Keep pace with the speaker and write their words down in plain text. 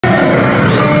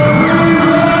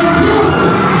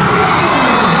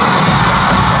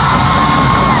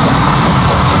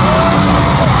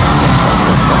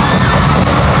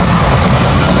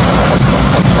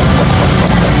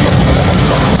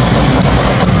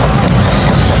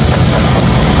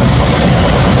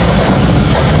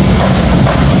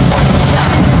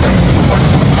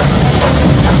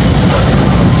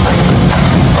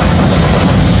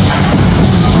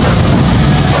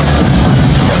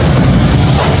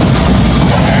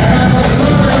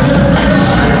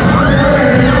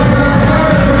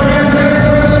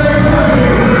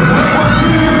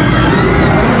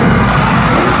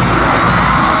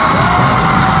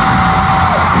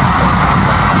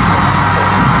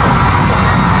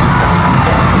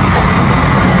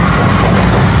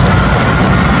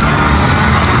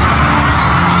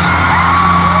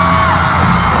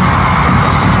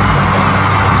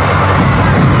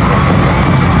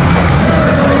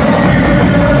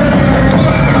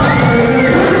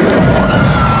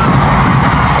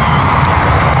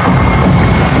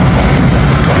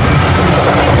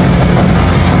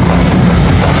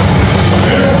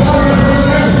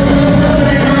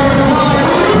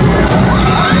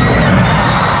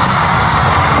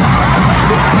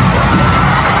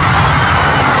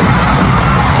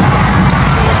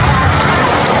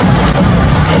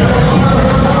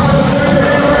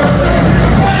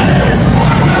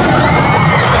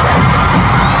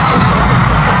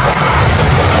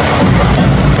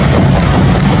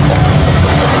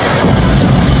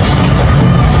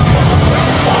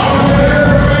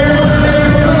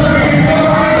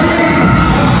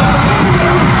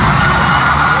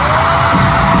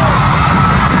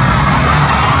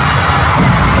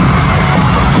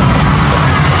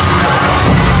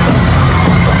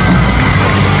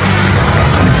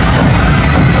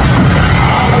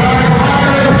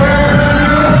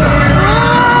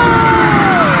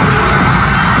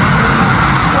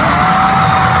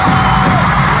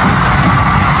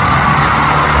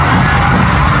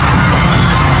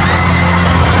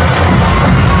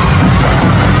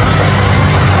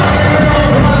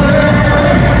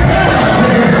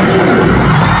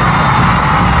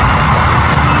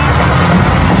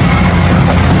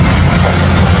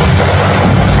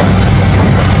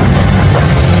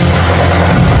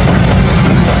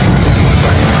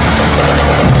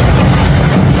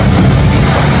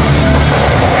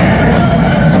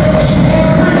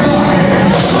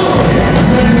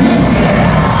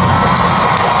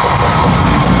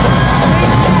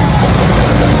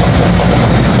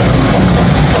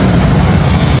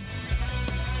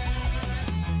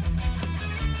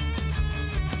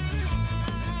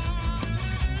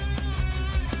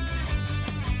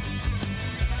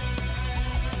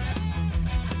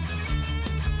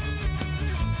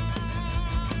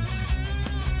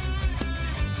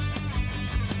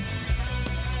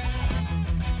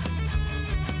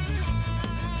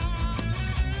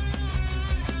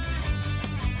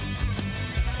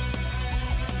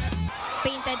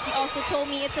said, she also told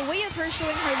me it's a way of her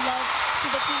showing her love to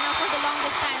the team. Now, for the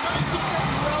longest time, she's seen her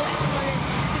grow and flourish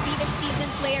to be the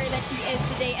seasoned player that she is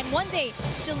today. And one day,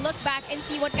 she'll look back and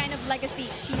see what kind of legacy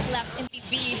she's left in.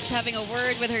 Beast having a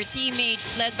word with her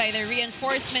teammates, led by the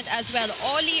reinforcement as well.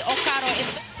 Oli Okaro in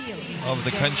the field of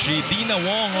the country. Dina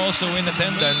Wong also in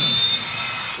attendance.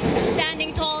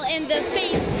 Standing tall in the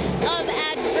face of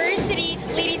adversity,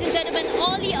 ladies and gentlemen,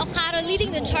 Oli Okaro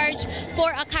leading the charge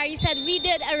for Akari said, we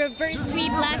did a reverse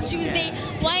sweep last Tuesday.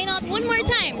 Why not one more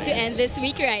time to end this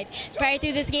week right? Prior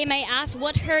to this game, I asked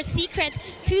what her secret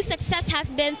to success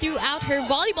has been throughout her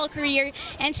volleyball career,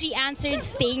 and she answered,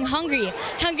 staying hungry.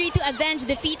 Hungry to avenge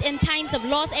defeat in times of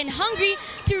loss, and hungry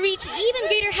to reach even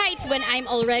greater heights when I'm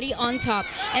already on top.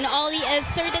 And Oli is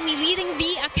certainly leading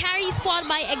the Akari squad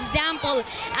by example,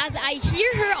 as I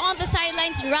hear her on the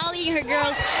sidelines rallying her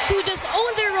girls to just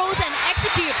own their roles and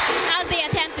execute as they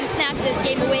attempt to snatch this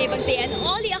game away. And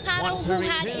Oli Okaro, who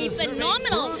had a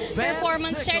phenomenal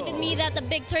performance, shared with me that the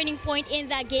big turning point in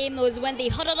that game was when they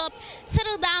huddled up,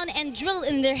 settled down, and drilled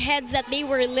in their heads that they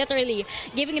were literally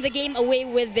giving the game away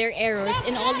with their errors.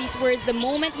 In all these words, the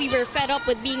moment we were fed up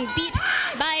with being beat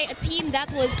by a team that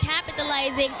was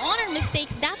capitalizing on our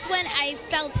mistakes, that's when I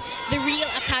felt the real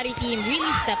Akari team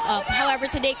really step up. However,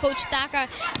 today Coach Taka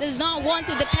does not want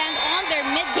to depend on their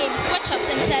mid-game switch-ups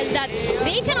and says that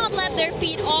they cannot let their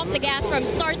feet off the gas from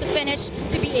start to finish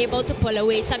to be able to pull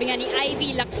away. Sabi nga ni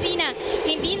Ivy Laksina,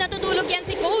 hindi natutulog yan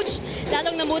si Coach.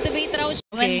 Lalong na-motivate raw siya.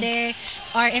 When they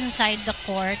are inside the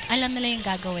court, alam nila yung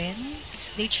gagawin.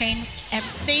 They train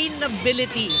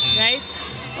sustainability, right?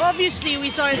 Obviously, we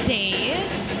saw today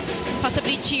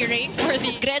possibly cheering for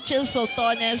the Gretchen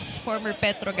Soltones, former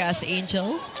Petrogas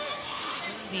Angel.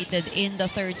 Mated in the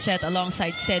third set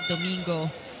alongside Ced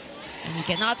Domingo. And we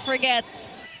cannot forget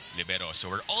Libero. So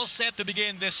we're all set to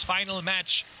begin this final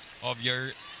match of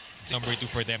your number 2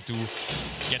 for them to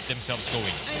get themselves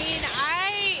going. I mean,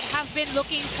 I have been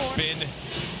looking for... It's been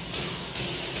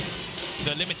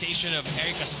the limitation of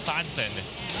Erica Stanton.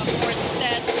 A fourth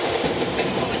set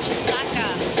with Coach Taka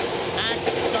at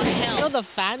the helm. You know, the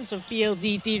fans of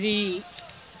PLDT really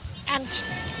anxious.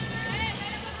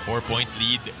 4-point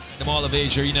lead. The Mall of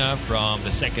Age Arena from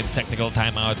the second technical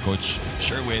timeout. Coach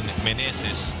Sherwin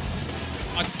Meneses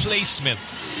on placement.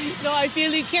 No, I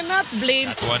feel you cannot blame.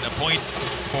 That one, a point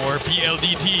for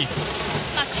PLDT.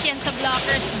 Touch yan sa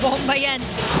blockers. Bomba yan.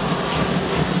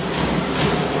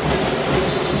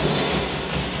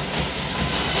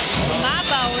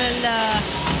 Maba will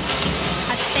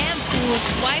attempt to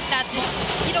swipe that.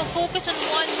 You know, focus on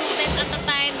one movement at a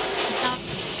time.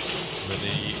 With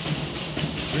a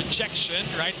rejection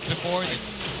right before,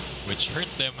 which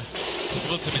hurt them,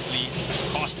 ultimately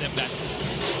cost them that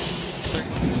third.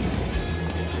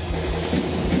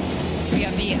 We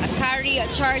have the Akari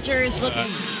Chargers looking.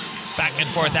 Back and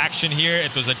forth action here.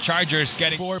 It was a Chargers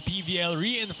getting for PVL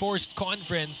reinforced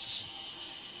conference.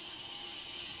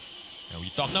 Now we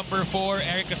talk number 4.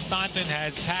 Erica Stanton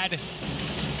has had a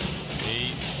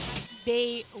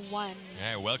day one.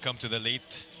 Yeah, welcome to the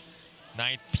late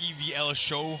night PVL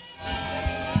show.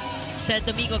 Ced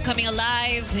Domingo coming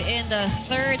alive in the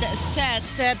third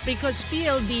set. Because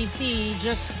PLDT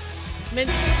just...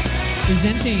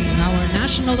 Presenting our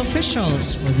national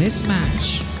officials for this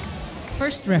match.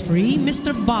 First referee,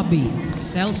 Mr. Bobby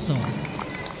Celso.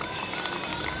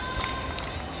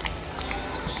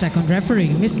 Second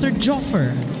referee, Mr.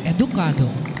 Joffer Educado.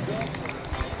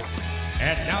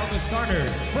 And now the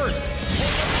starters. First,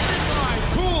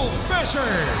 Cool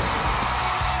Smashers.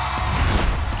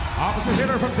 Opposite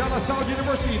hitter from De La Salle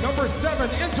University, number 7,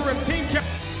 interim team captain.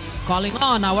 Calling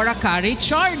on our Akari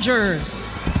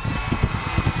Chargers.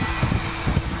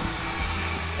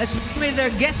 Let's with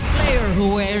their guest player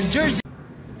who wears jersey.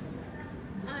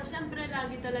 Siyempre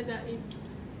lagi talaga is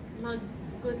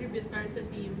mag-contribute para sa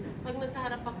team. Pag nasa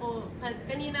harap ako,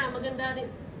 kanina maganda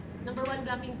rin, number 1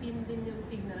 blocking team din yung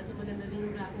Signal, so maganda din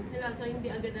yung blockings nila, so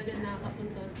hindi agad-agad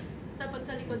nakakapuntos. Basta pag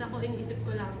sa likod ako, iniisip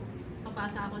ko lang,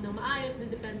 papasa ako ng maayos,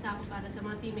 didepensa ako para sa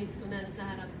mga teammates ko na nasa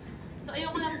harap. So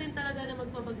ayoko lang din talaga na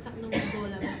magpabagsak ng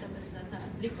bola basta-basta sa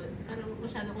likod. Parang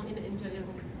masyado kong ina-enjoy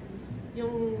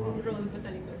yung role ko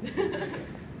sa likod.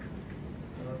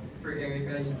 For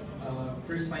Erica,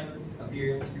 first final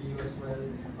appearance for you as well.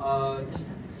 Just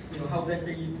how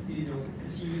blessed are you to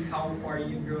see how far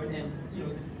you've grown and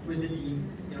with the team,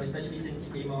 especially since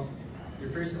you came off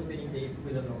your first opening day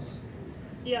with a loss.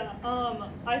 Yeah,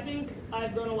 I think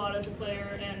I've grown a lot as a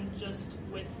player and just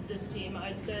with this team.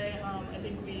 I'd say I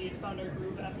think we found our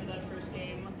groove after that first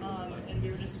game, and we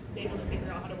were just able to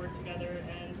figure out how to work together.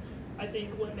 And I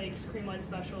think what makes Creamline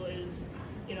special is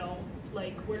you know,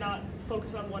 like we're not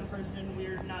focused on one person.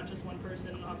 We're not just one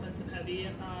person offensive heavy.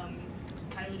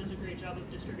 Kylie does a great job of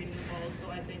distributing the balls, so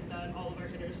I think that all of our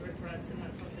hitters are threats, and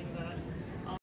that's something that